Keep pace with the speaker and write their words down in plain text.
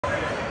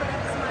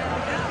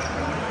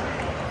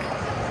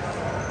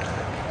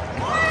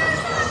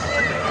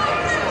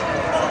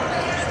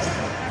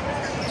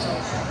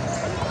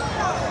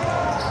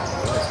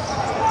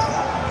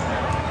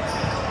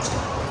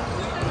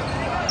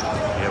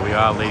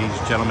now, ladies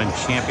and gentlemen,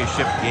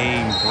 championship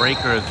game,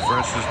 Breakers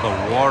versus the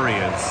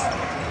Warriors.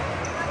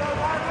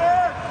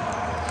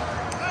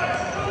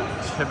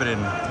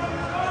 Tiverton,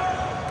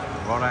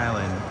 Rhode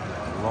Island,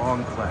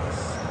 Longplex.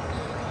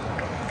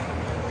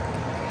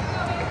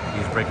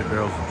 These Breaker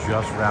girls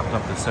just wrapped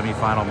up the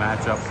semifinal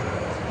matchup.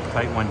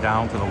 Tight one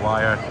down to the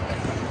wire.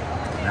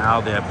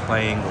 Now they're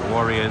playing the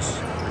Warriors,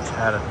 which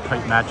had a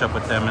tight matchup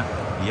with them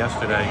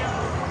yesterday.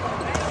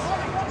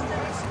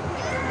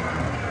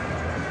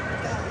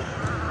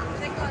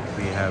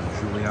 We have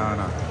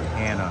Juliana,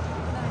 Hannah,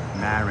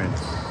 Marin,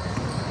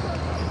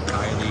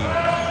 Kylie.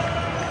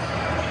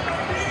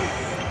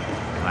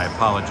 And I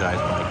apologize,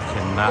 but I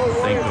cannot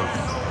think of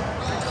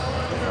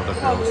the other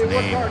girl's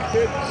name. I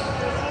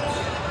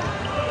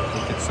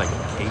think it's like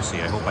Casey.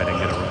 I hope I didn't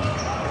get it wrong.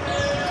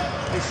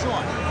 Hey,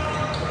 Sean.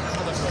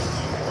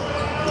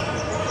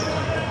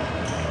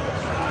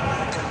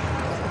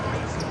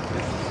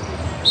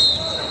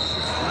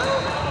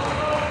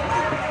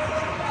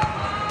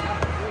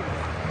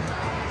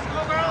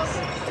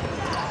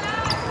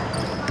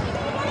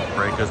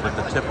 Breakers with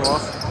the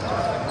tip-off.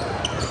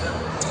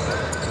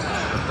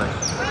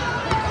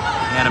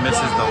 Hannah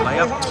misses the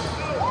layup.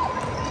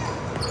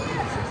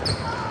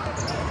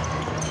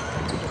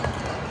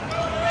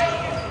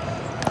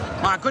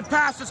 Come on, good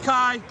passes,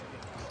 Kai.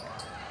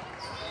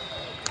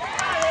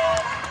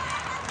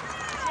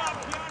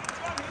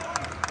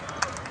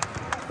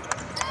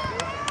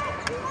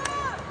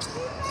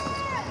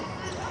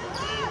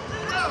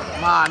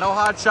 Come on, no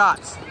hard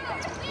shots.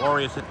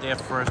 Warriors hit their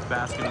first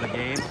basket of the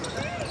game.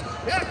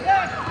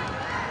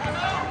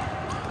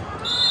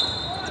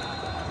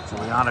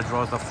 Juliana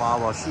draws the foul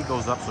while she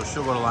goes up, so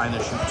she'll go to the line to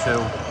shoot two.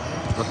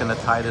 Looking to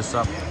tie this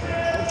up.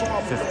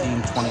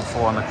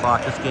 15:24 on the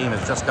clock. This game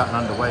has just gotten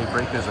underway.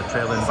 Breakers are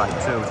trailing by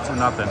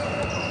 2-0.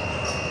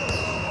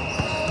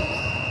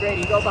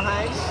 Grady, go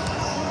behind.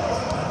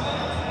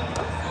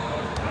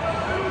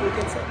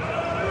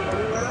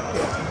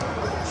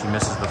 She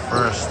misses the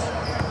first.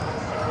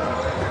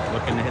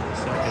 Looking to hit the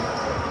second.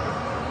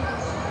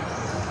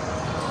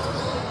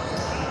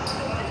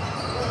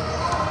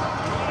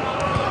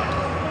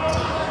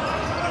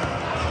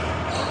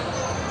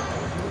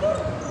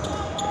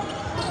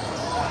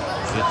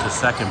 Hits the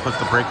second, puts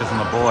the Breakers on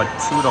the board.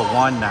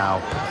 2-1 now.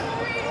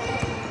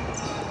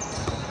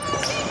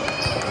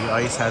 The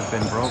ice has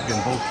been broken.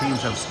 Both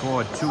teams have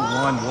scored.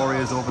 2-1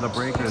 Warriors over the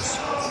Breakers.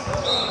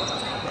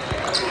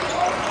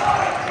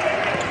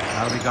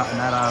 Now that we gotten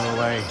that out of the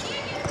way.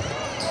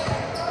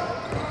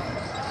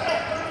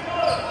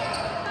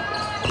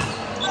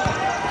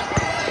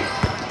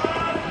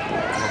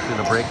 Hopefully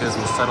the Breakers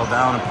will settle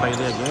down and play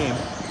their game.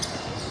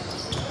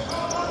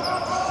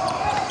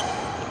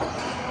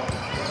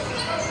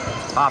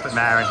 Pop it,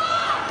 Marin.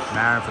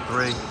 Marin for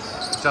three.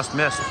 Just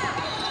missed.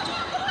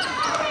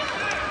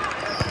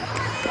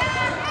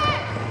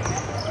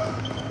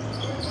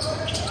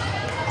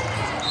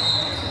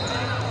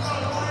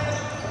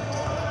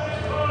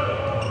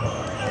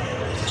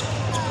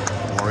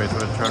 Warriors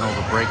with a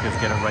turnover. Breakers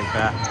get it right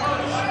back.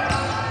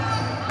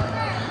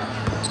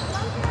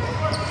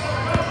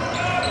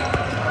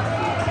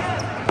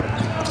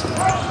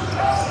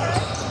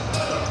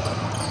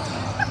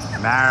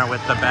 Marin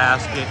with the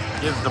basket,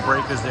 gives the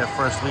Breakers their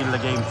first lead of the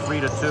game,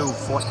 3-2,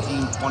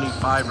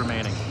 14:25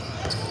 remaining.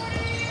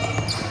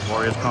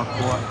 Warriors come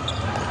court.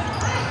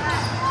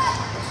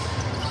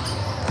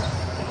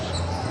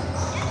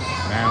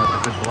 Marin with a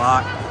good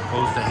block,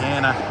 goes to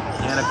Hannah.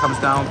 Hannah comes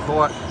down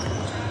court.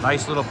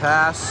 Nice little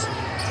pass,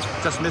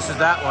 just misses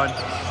that one.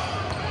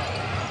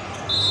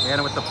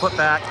 Hannah with the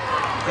putback,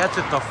 gets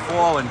it to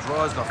fall and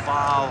draws the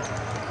foul.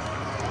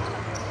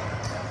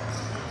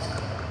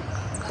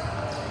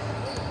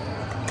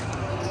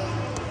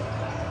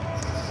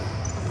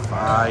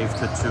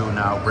 5-2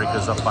 now.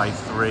 Breakers up by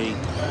 3.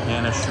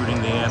 Hannah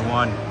shooting the and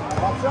one.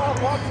 Watch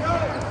out, watch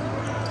out.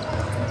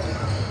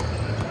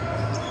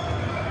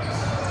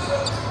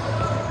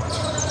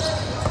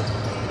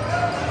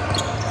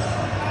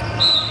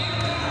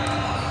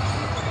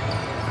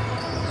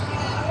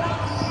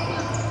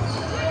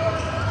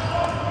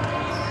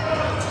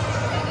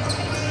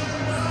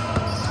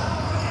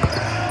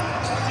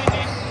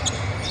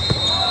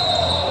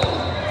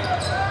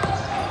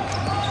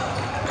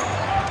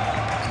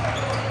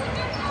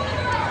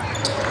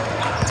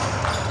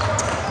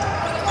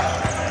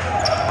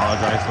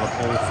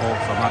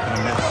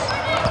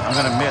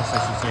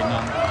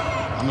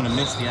 I'm going to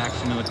miss the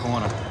action in the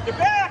corner.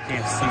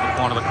 Can't see the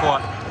corner of the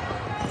court.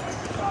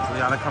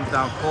 Juliana comes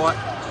down court.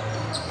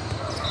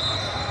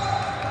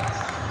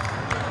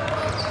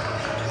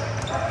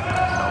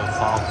 No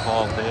foul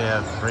call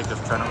there.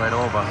 Breakers turn it right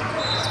over.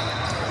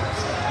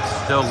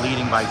 Still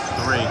leading by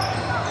 3.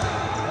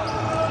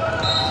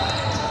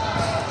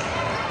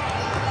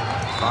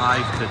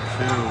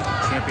 5-2.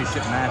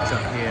 Championship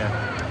matchup here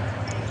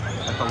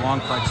at the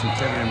Longplex and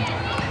Tiverton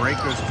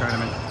Breakers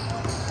tournament.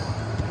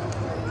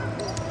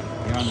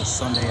 Here on this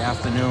Sunday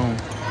afternoon,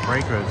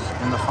 Breakers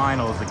in the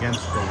finals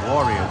against the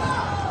Warriors.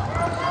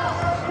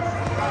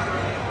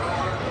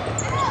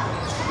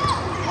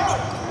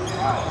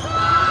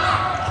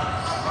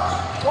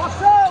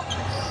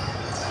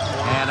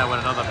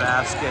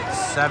 basket,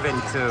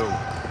 7-2.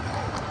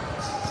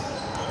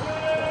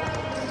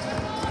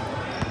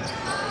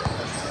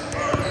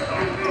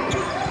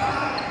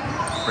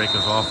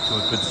 Breakers off to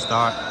a good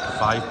start.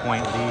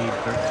 5-point lead,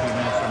 13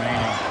 minutes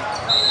remaining.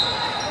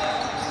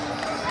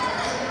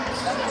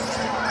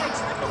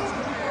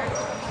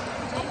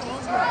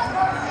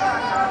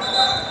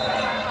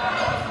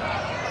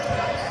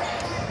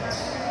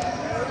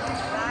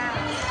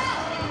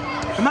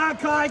 Come on,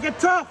 Kai, get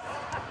tough!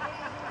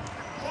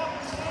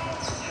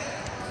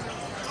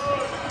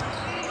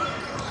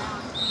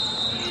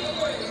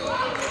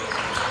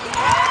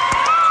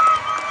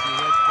 She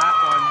hits that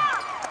one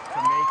to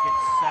make it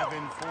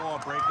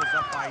 7-4. Breakers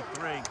up by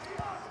 3.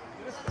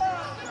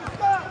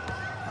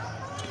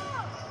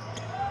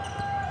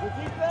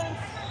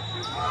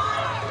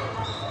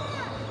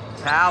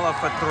 Tala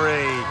for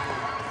 3.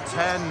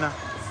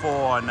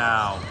 10-4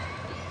 now.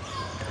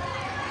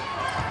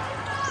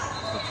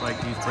 Looks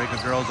like these Breaker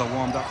girls are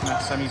warmed up in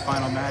that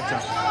semifinal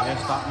matchup. They're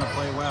starting to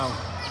play well.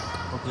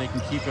 Hope they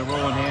can keep it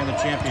rolling here in the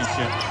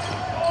championship.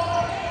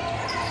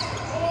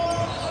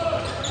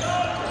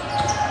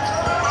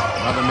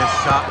 Another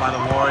missed shot by the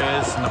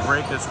Warriors, and the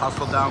Breakers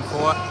hustle down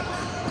court.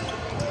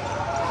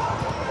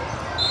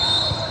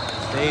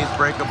 Stays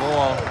Breaker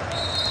ball.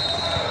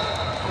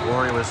 The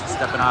Warrior was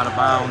stepping out of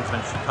bounds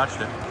when she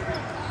touched it.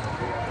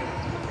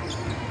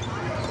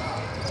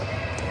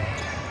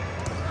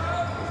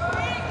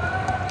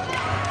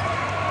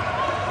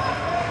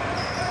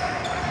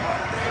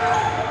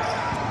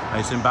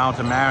 Nice inbound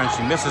to Marin.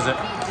 She misses it.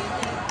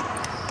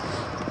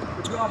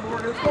 Good job,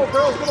 Morgan. Let's go,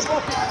 girls. Get a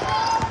bucket.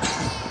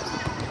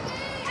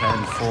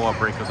 10-4.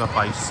 Breakers up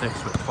by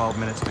 6 with 12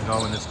 minutes to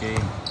go in this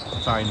game.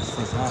 Sorry, in this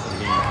first half of the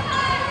game.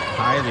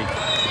 Kylie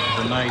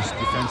with a nice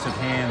defensive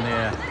hand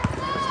there.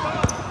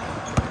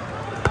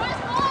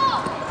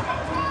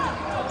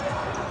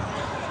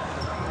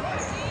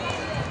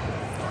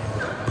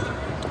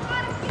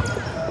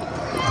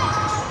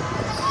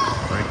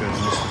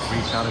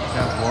 Shot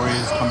attempt.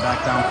 Warriors come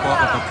back down court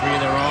with a 3 of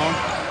their own.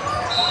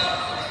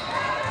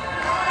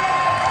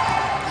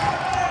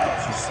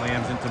 She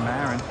slams into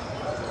Marin.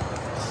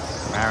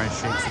 Marin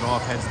shakes it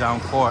off, heads down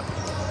court.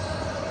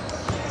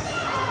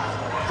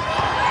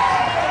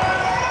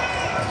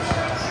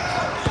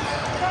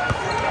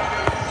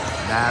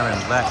 Marin,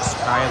 Lex,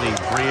 Kylie,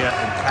 Bria,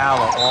 and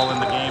Tala all in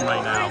the game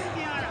right now.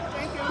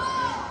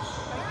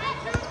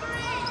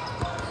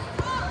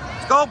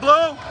 Let's go,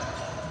 Blue!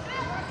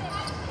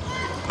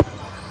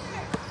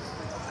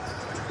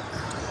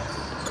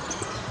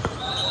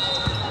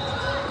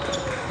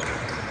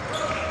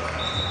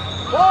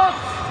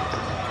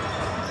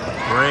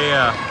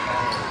 Brea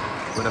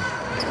with a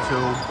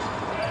 2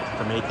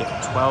 to make it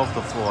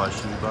 12-4.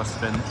 She must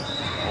have been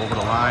over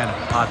the line.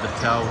 Hard to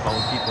tell with all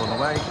the people in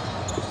the way.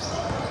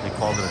 They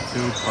called it a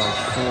 2,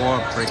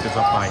 12-4. Breakers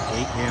up by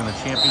 8 here in the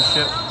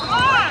championship.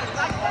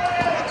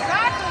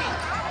 Exactly.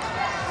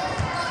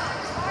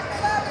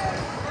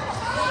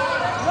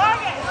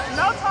 Morgan,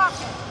 no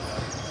talking.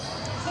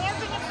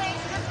 Hands in your face,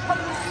 just put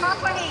them top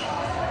of hand.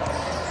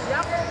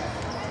 Yep.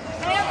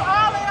 Hands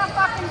all in your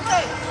fucking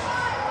face.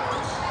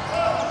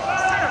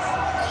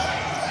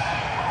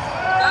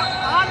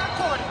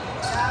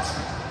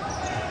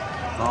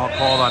 All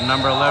called on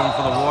number 11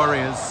 for the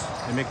Warriors.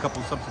 They make a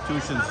couple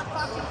substitutions.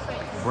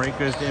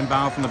 Breakers to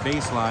inbound from the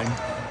baseline.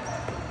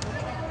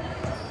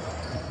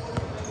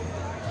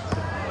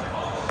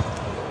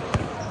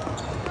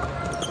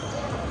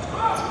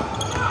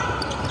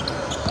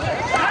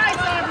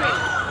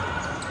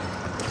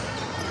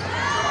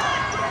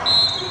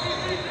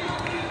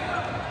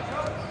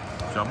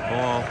 Jump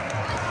ball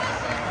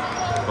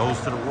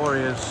goes to the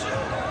Warriors.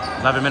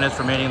 11 minutes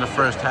remaining in the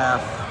first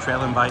half.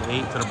 Trailing by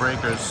 8 to the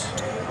Breakers.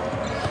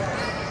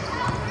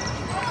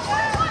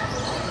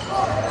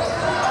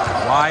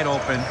 Wide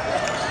open,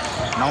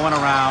 no one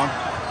around.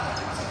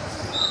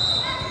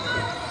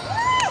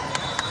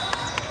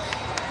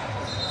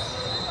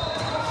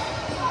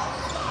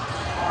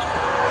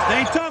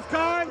 Stay tough,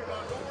 Kai.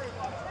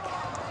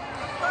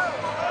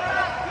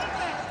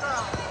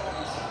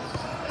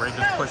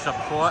 Breakers push up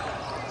court.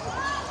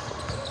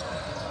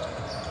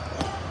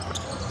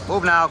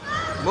 Move now,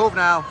 move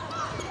now.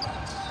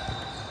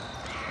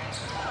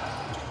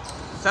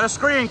 Set a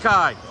screen,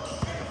 Kai.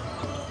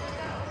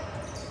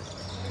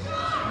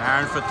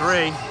 Marin for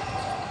 3,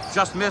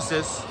 just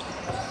misses.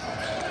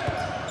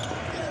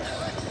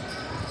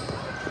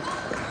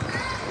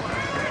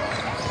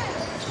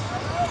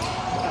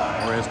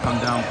 Warriors come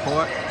down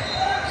court.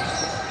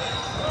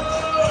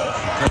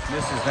 Just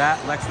misses that.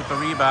 Lex with the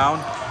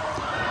rebound.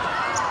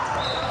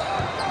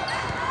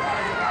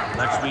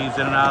 Lex weaves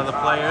in and out of the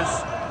players.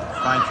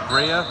 Finds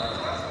Bria.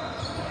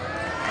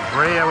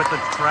 Bria with the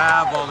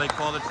travel. They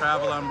call the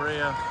travel on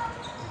Bria.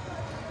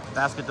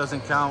 Basket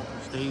doesn't count.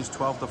 Stays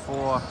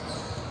 12-4.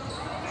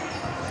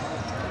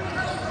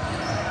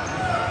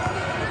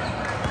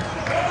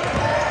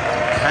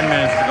 10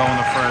 minutes to go in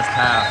the first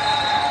half.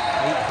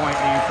 8-point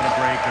lead for the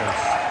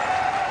Breakers.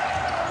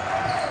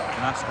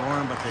 They're not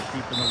scoring, but they're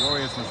keeping the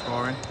Warriors from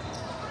scoring.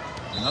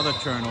 Another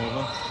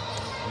turnover.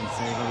 in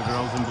favor of the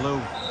girls in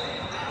blue.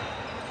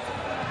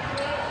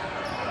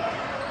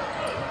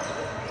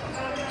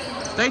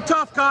 Stay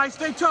tough, guys.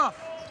 Stay tough.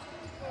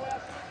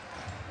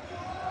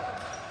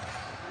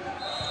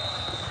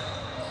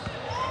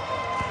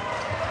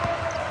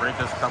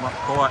 Breakers come up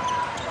court.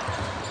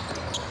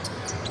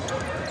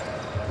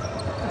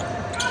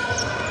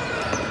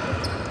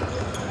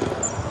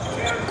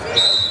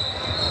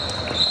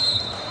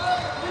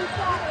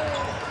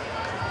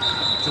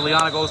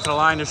 Juliana goes to the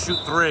line to shoot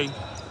 3.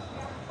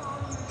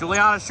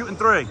 Juliana's shooting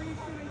 3.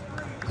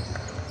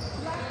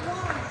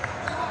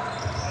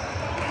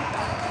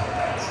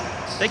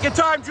 Take your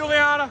time,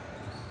 Juliana.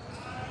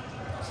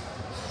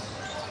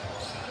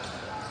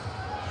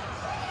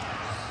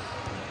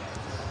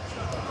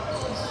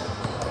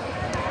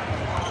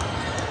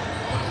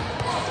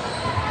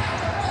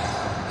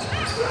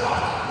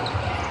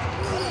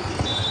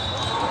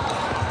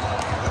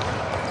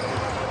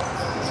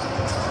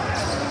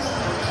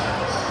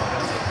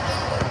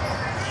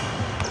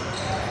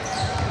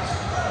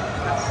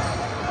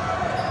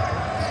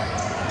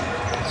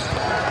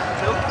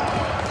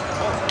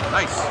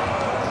 Nice.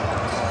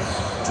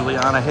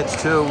 Juliana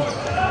hits 2.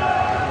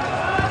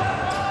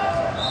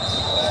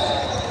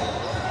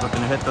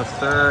 Looking to hit the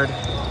 3rd.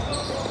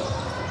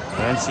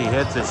 And she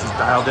hits it. She's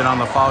dialed in on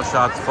the foul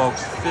shots,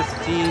 folks.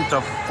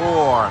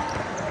 15-4.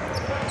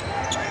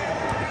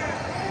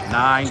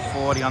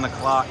 9:40 on the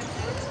clock.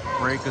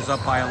 Breakers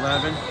up by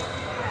 11.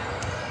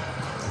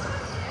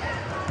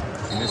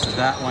 She misses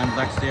that one.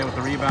 Lex there with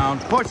the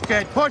rebound. Push,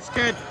 kid. Push,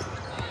 kid.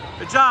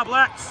 Good job,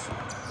 Lex.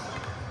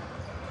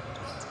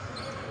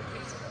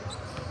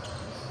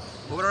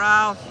 Move it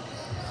around.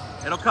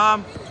 It'll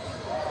come.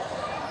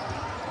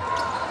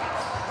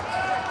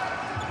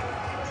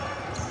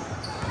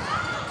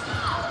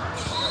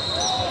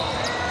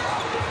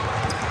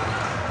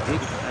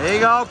 There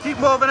you go. Keep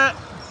moving it.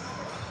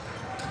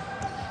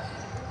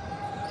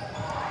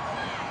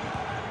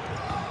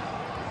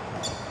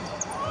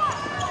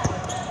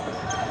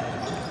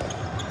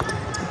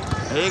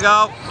 There you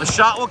go. The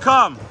shot will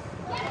come.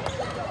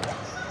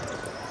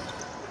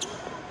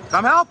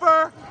 Come help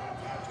her.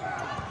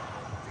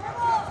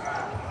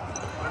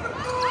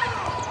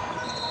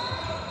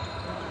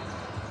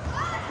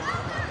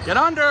 Get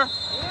under. Nice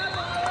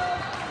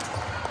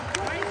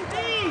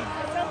D.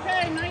 It's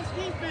okay. Nice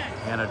defense.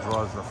 Hannah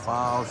draws the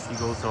foul. She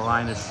goes to the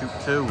line to shoot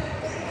 2.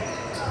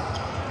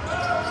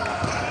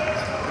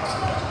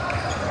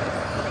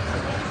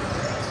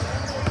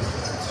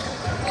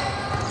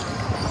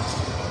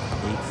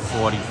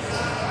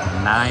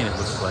 .49 it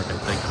looks like, I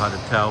think, hard to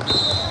tell.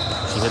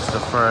 She hits the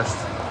first.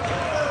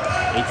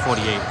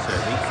 8:48 it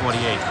says,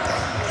 8:48.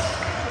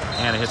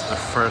 Hannah hits the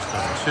first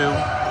of 2.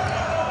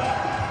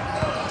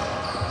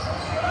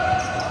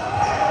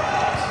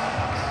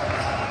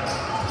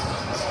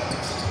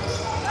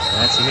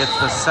 And she hits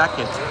the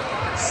second.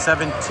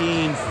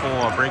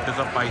 17-4. Breakers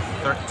up by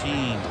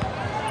 13.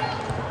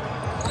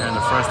 They're in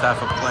the first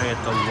half of play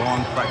at the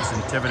Longplex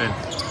in Tiverton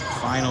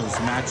finals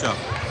matchup.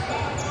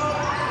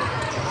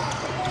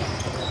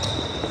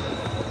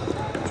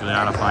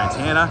 Juliana finds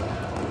Hannah.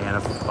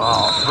 Hannah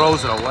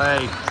throws it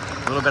away.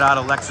 A little bit out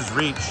of Lex's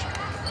reach.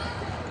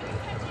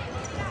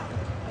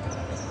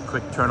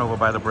 Quick turnover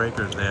by the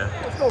Breakers there.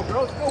 Let's go,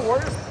 girls. Let's go,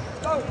 Warriors.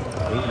 Let's go.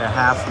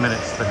 8.5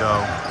 minutes to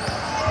go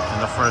in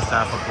the first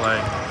half of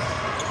play.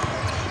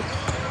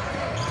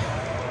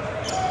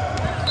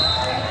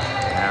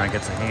 Aaron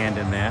gets a hand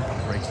in there,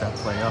 breaks that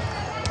play up.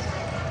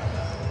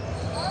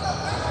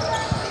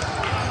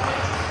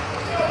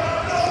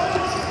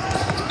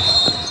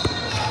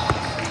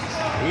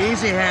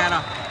 Easy,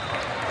 Hannah.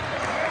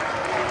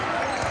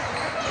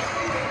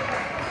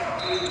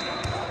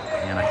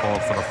 Hannah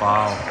called for the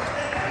foul.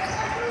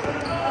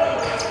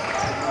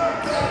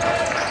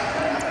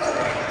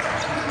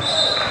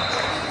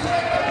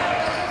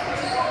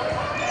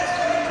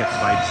 Kicked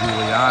by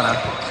Juliana.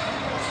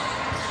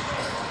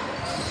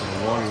 So the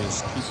Warriors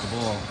keep the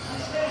ball.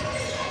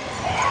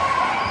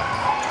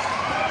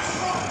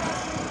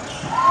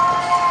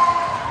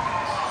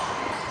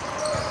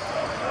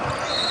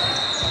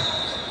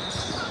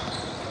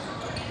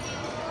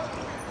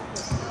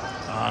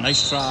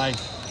 Nice try.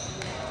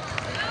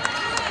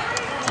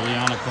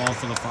 Juliana calls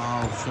for the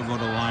foul. She'll go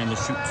to the line to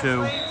shoot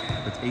 2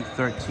 with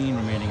 8:13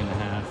 remaining in the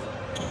half.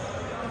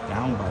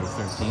 Down by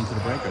 13 to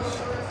the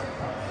Breakers.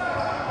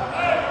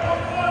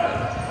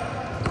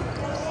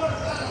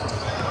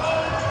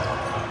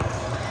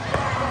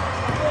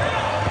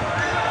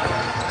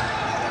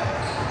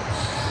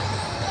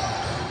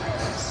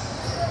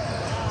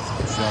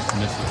 Just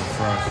misses the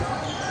first.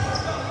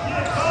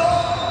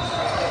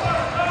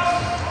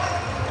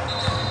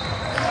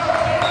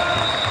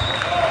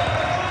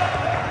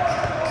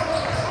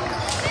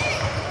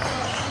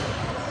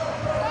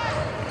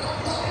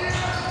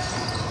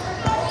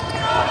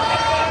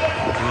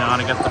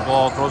 Gets the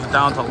ball, throws it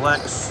down to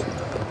Lex.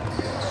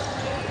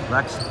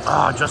 Lex,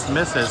 just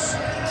misses.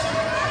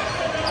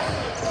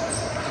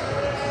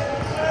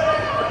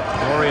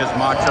 Warriors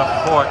march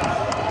up court.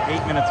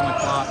 8 minutes on the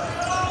clock.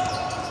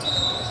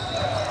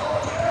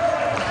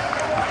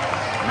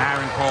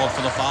 called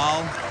for the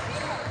foul.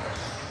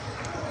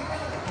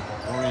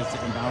 Warriors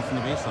to inbound from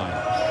the baseline.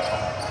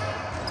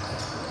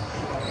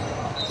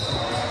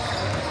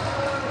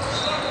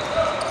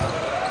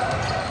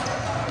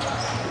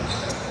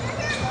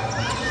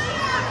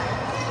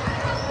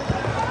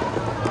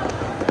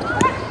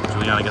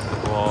 Juliana gets the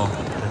ball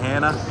to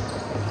Hannah.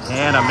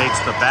 Hannah makes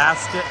the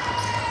basket.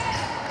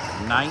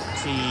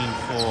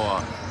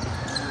 19-4.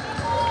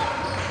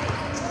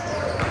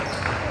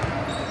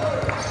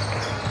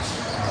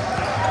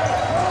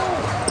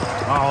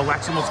 Oh,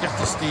 Lex almost gets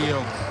the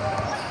steal.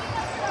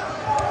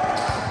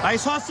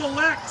 Nice hustle,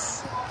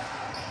 Lex.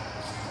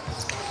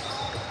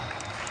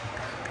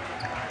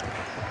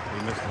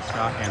 They missed the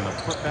shot and the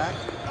putback.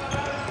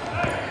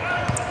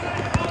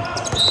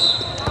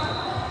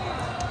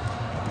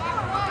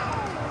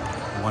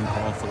 One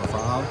call for the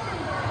foul.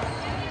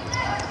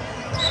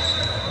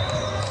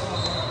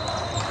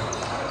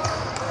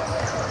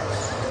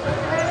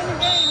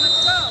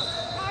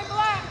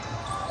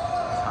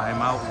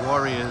 Timeout,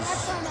 Warriors.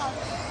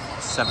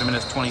 7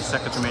 minutes, 20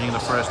 seconds remaining in the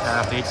first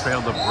half. They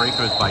trailed the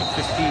Breakers by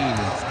 15.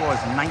 The score is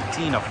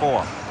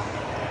 19-4.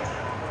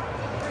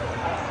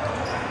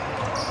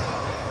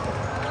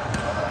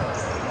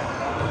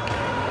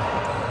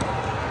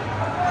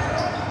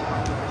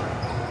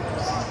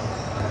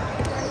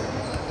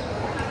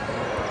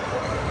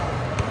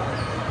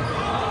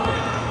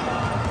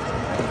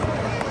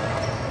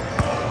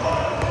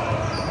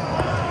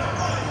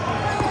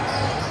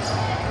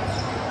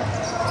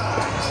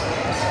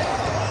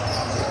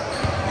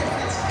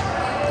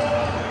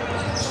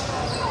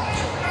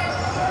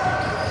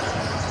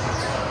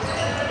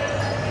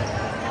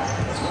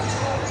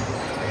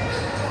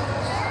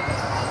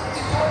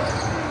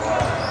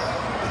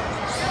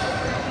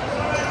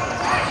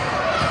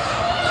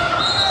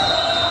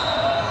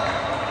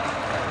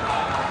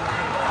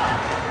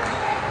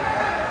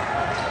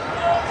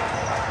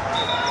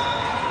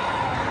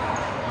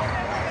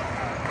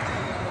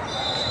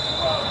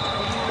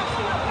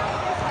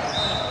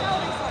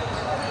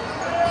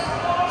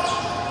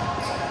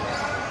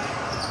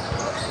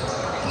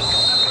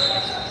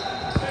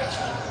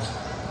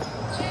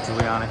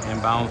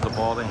 Inbounds the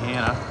ball to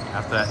Hannah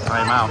after that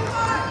timeout.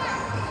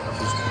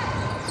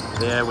 She's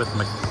there with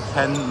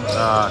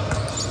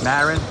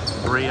Marin,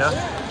 Bria,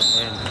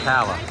 and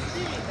Kala.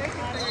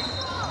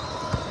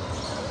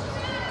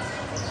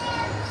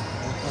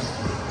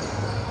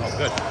 Oh,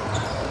 good.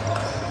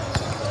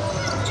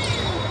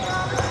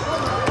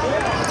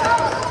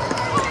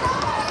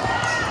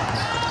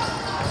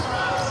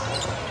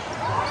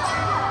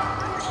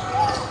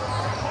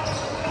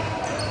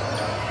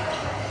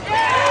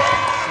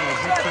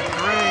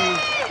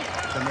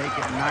 Make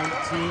it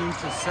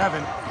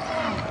 19-7.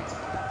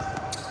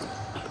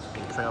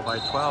 Trail by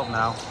 12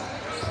 now.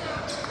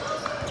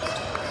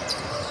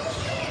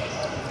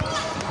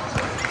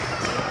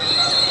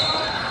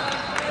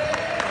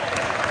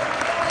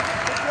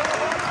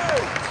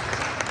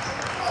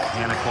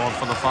 Hannah called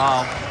for the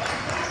foul.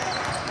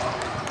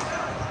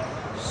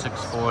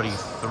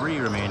 6:43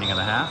 remaining in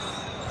the half.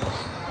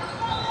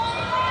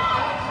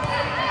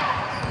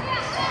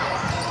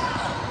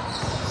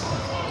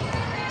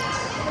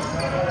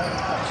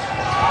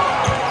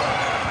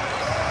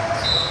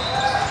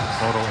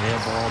 Air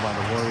ball by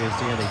the Warriors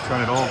there. They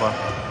turn it over.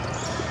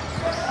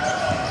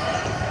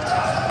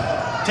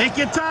 Take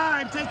your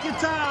time. Take your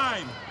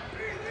time.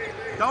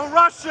 Don't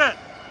rush it.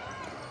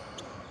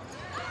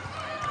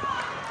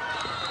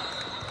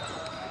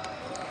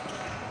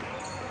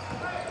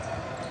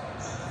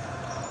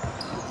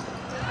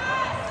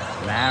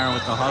 Marin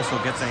with the hustle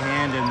gets a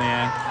hand in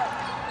there.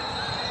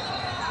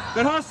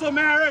 Good hustle,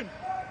 Marin.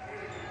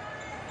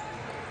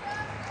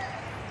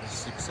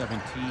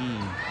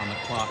 6:17 on the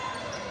clock.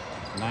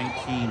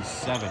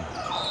 19-7.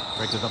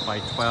 Breakers up by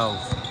 12.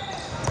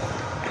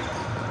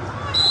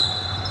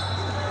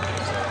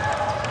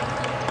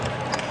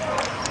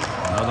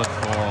 Another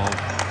call.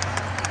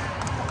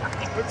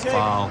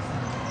 Foul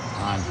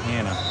on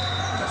Hannah.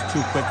 That's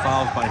 2 quick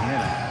fouls by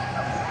Hannah.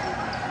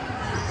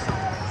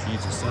 She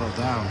needs to settle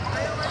down.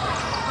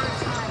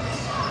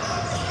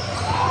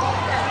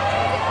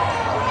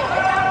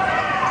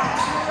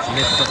 She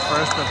hits the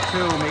first of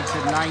 2, makes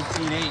it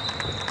 19-8.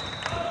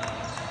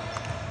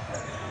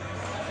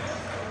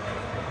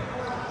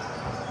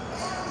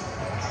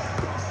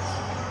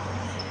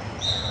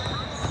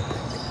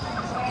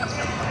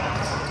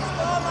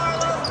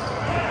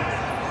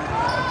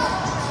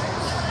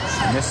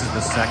 Misses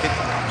the second.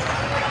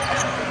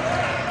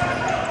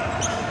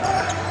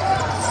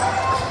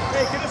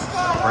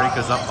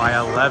 Breakers up by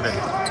 11.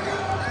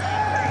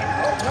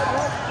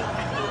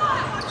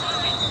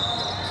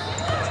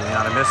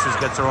 Juliana misses,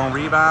 gets her own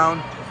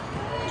rebound.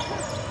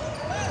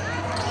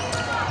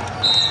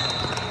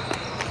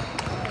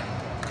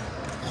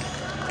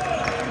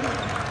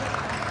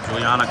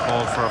 Juliana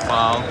called for a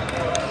foul.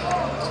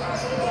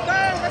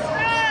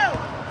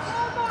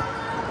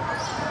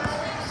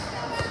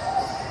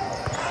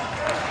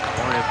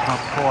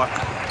 Pump court.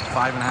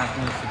 5.5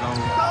 minutes to go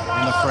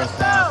in the first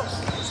half.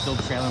 Still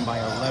trailing by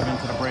 11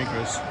 to the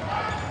Breakers.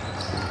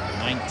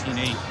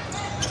 19-8.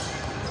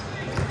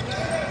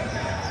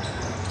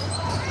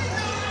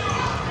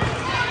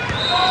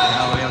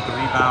 Callaway with the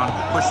rebound,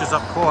 pushes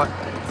up court,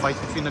 fights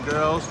between the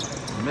girls,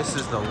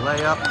 misses the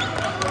layup.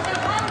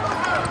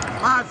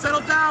 Come on,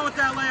 settle down with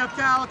that layup,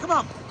 Cal. Come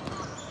on.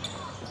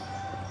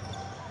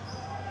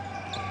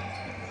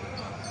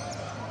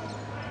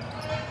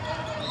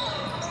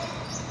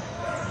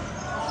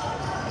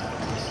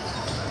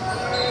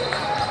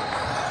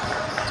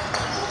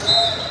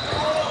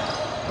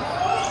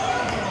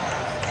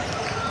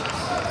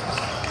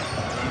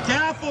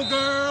 Careful,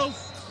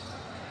 girls.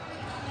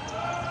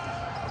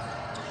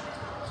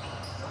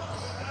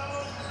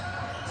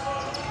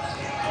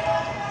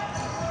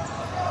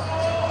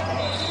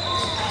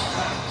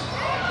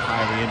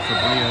 Kylie in for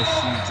Bria.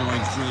 She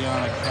joins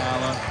Juliana,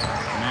 Calla,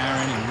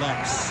 Marin, and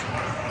Lex.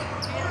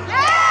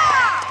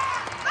 Yeah!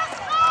 Let's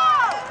go!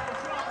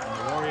 And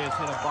the Warriors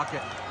hit a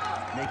bucket,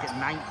 make it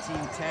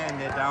 19-10.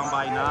 They're down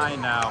by 9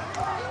 now.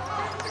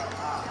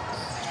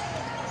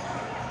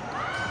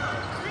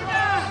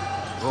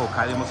 Oh,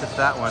 Kylie almost hits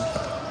that one.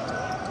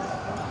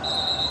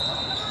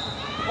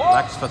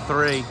 Lex for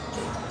 3.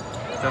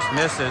 Just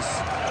misses.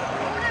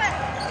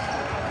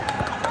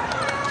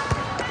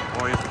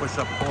 Warriors push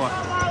up court.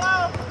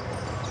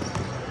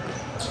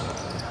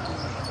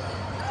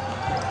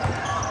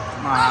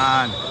 Come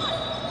on.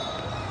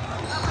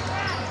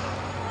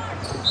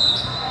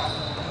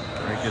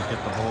 Breakers get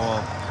the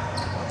ball.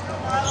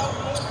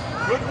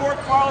 Good work,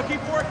 Carla.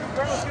 Keep working.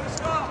 Girls, gonna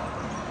stop.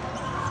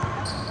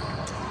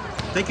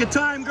 Take your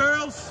time,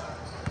 girls.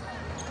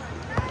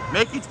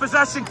 Make each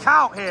possession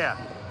count here.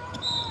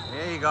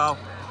 There you go.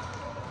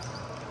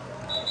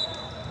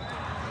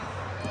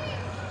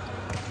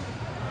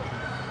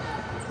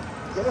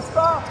 Get a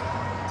stop.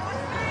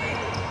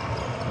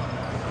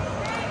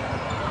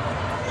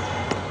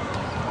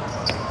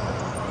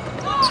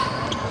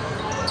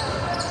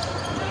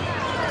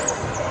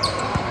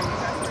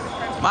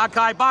 Come on,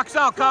 Kai. Box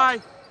out, Kai.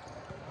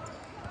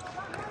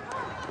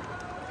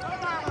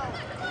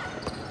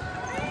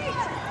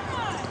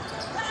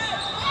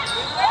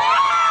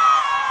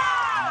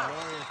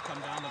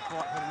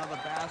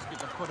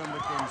 To put them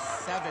within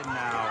 7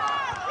 now.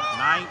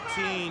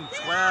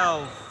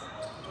 19-12.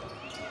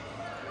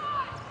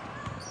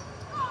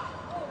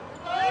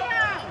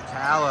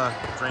 Calla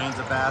drains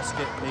a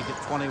basket, make it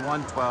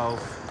 21-12.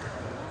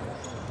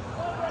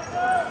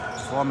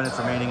 4 minutes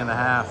remaining in the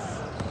half.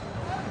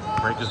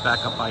 Breakers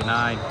back up by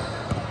 9.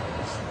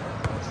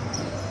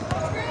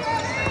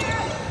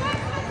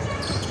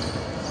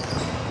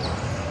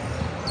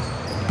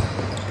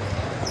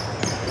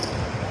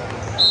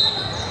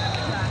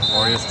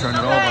 Warriors turn it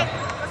over.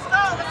 Let's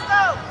go, let's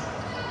go.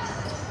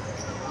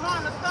 Come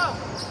on, let's go.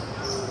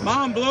 Come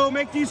on, Blue,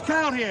 make these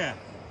count here.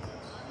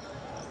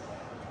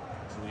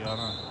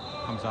 Juliana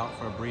comes out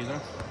for a breather.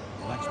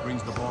 Lex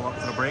brings the ball up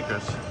to the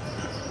Breakers.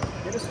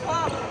 Get a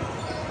stop.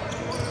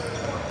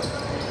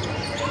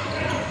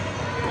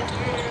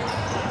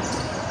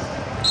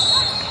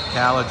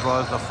 Calla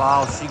draws the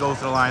foul. She goes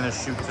to the line to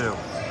shoot 2.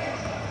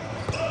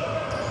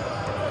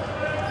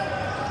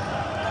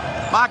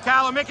 Come on,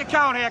 Calla, make it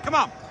count here. Come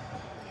on.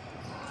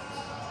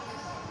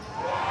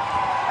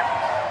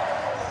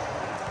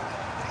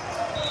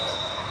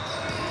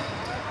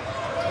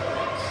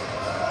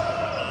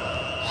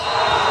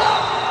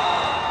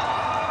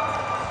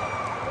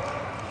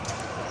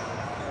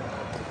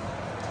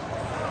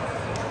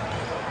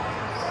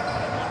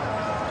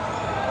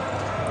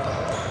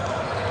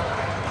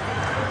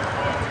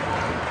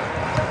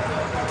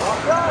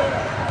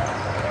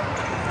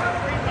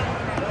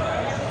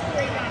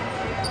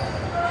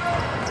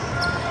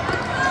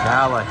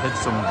 Calla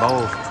hits them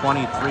both,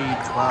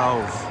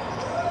 23-12.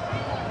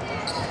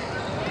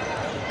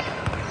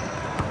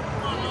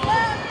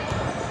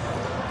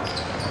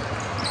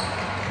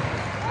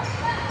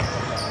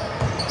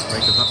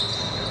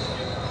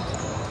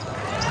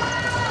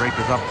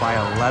 Breakers up by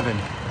 11.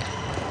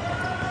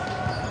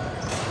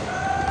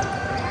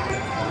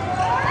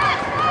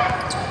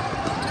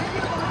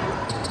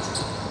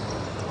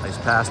 Nice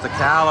pass to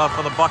Calla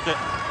for the bucket.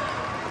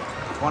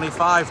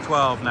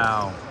 25-12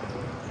 now.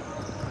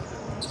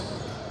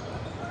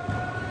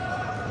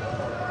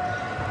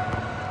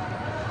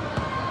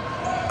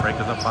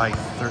 Breakers up by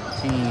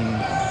 13.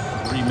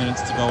 3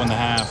 minutes to go in the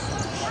half.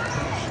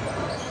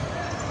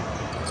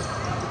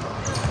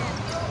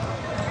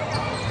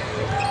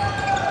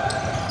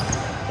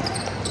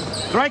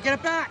 Right, get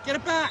it back, get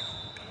it back.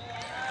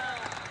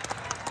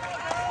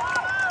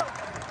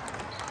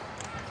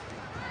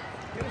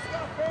 Get a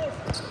stop,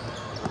 girls.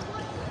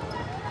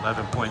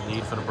 11-point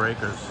lead for the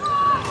Breakers.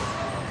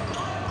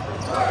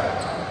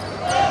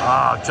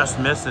 Ah, just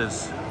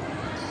misses.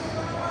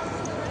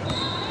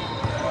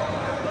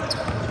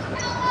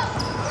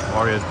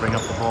 Warriors bring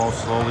up the ball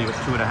slowly with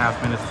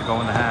 2.5 minutes to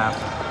go in the half.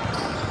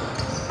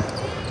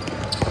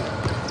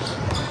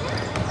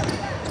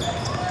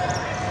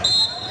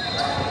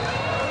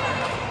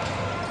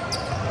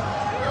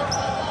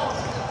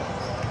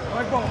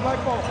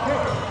 Black ball,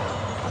 kick.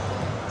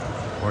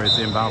 Warriors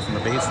inbound from the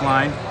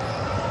baseline.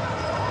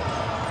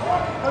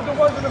 How's the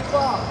ones in the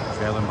foul?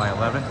 Trailing by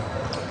 11.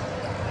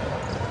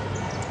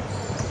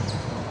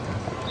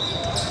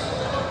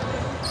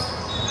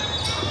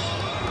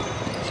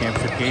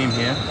 Championship game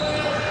here.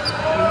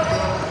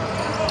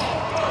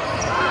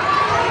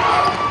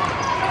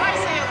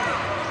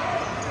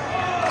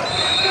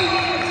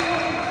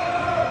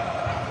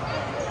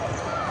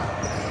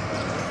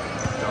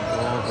 Jump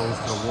ball goes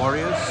to the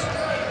Warriors.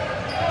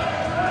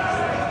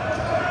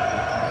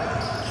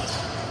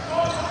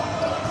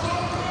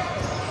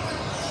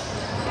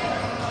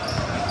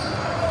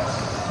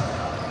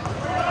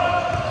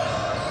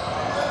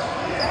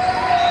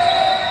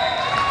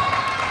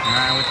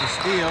 Now with the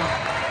steal.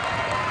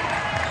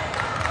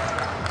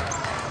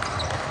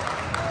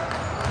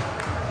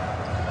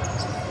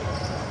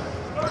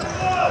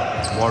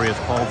 Warriors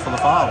called for the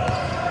foul.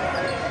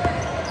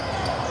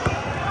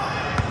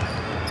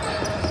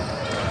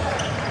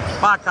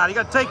 Come on, Kai, you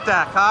gotta take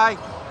that, Kai.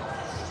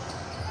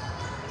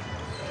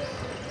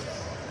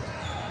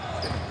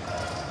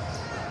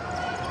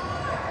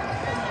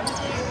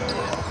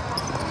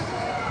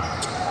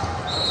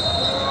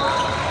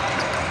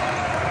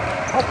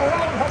 Hop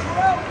around, hop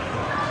around.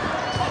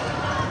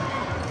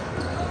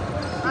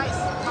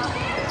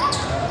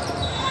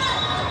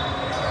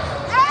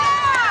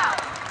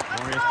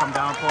 Warriors come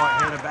down court,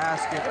 hit a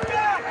basket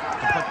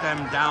to put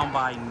them down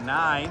by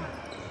 9.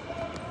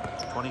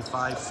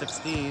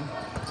 25-16.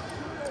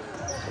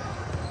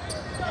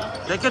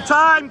 Take your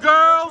time,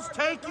 girls.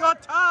 Take your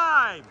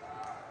time.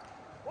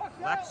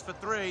 Lex for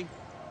 3.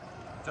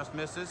 Just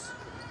misses.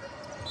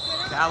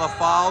 Gala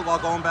fouled while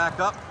going back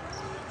up.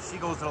 She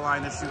goes to the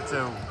line to shoot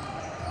 2.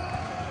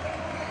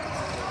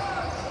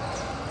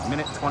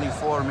 Minute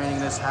 24 remaining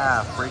in this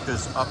half.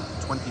 Breakers up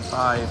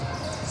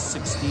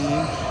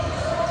 25-16.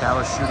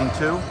 Gala shooting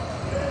 2.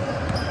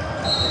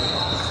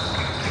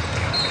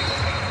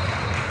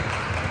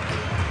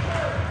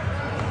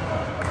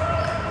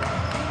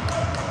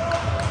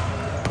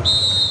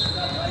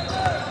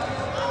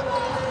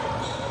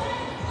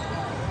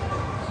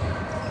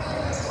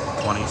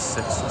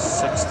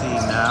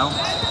 Now.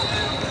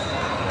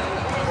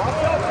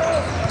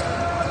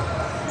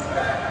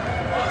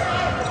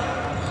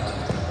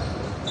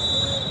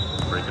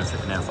 Breakers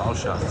hitting their foul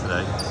shots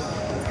today.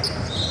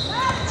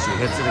 She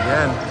hits it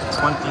again.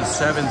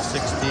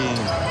 27-16.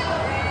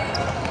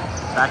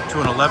 Back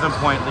to an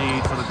 11-point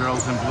lead for the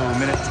girls in blue.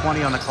 Minute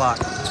 20 on the clock.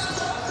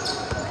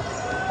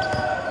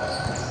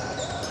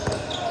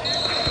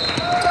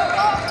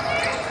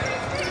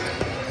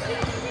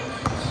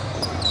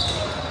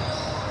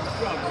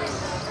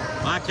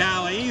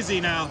 Gala,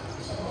 easy now.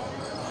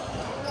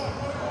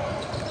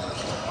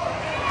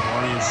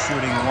 Warriors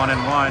shooting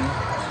 1-1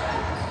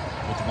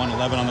 with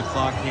 1:11 on the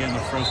clock here in the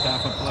first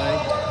half of play.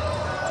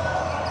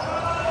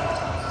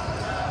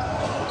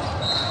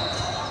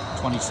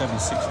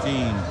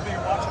 27-16.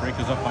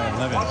 Breakers up by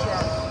 11.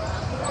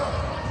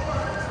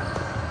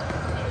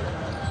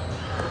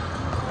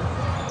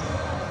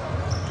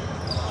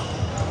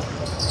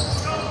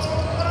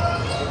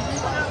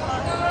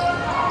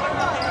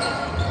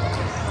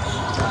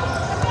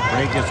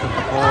 Gets with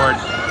the board,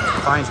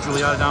 finds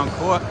Juliana down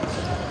court.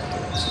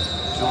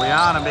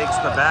 Juliana makes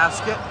the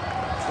basket.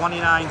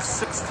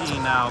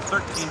 29-16 now,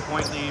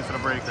 13-point lead for the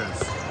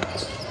Breakers.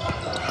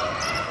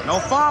 No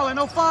fouling,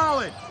 no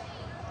fouling.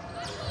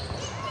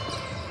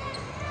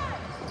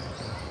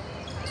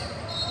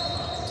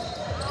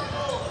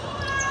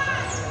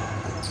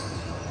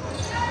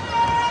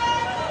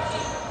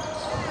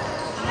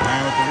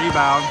 And with the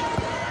rebound.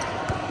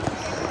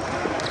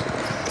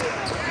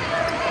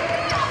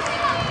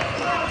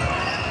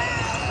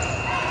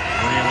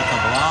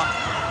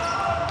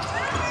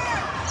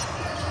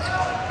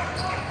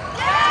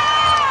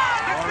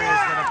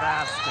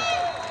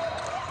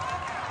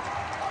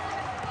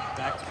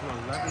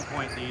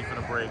 Lead for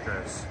the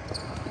Breakers.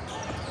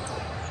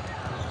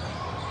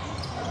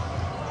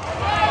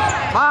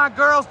 Come on,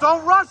 girls,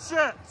 don't rush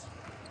it.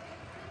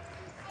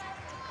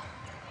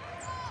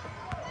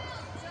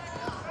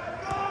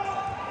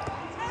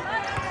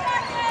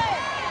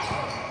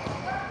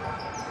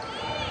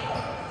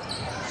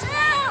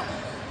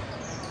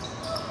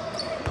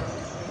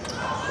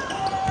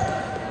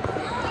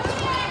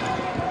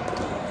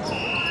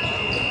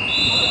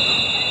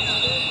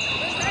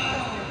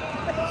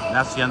 And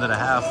that's the end of the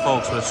half,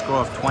 folks, with a score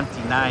of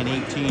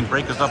 29-18.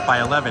 Breakers up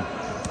by 11.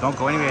 Don't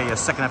go anywhere. Your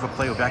second half of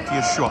play. We're back to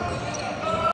you shortly.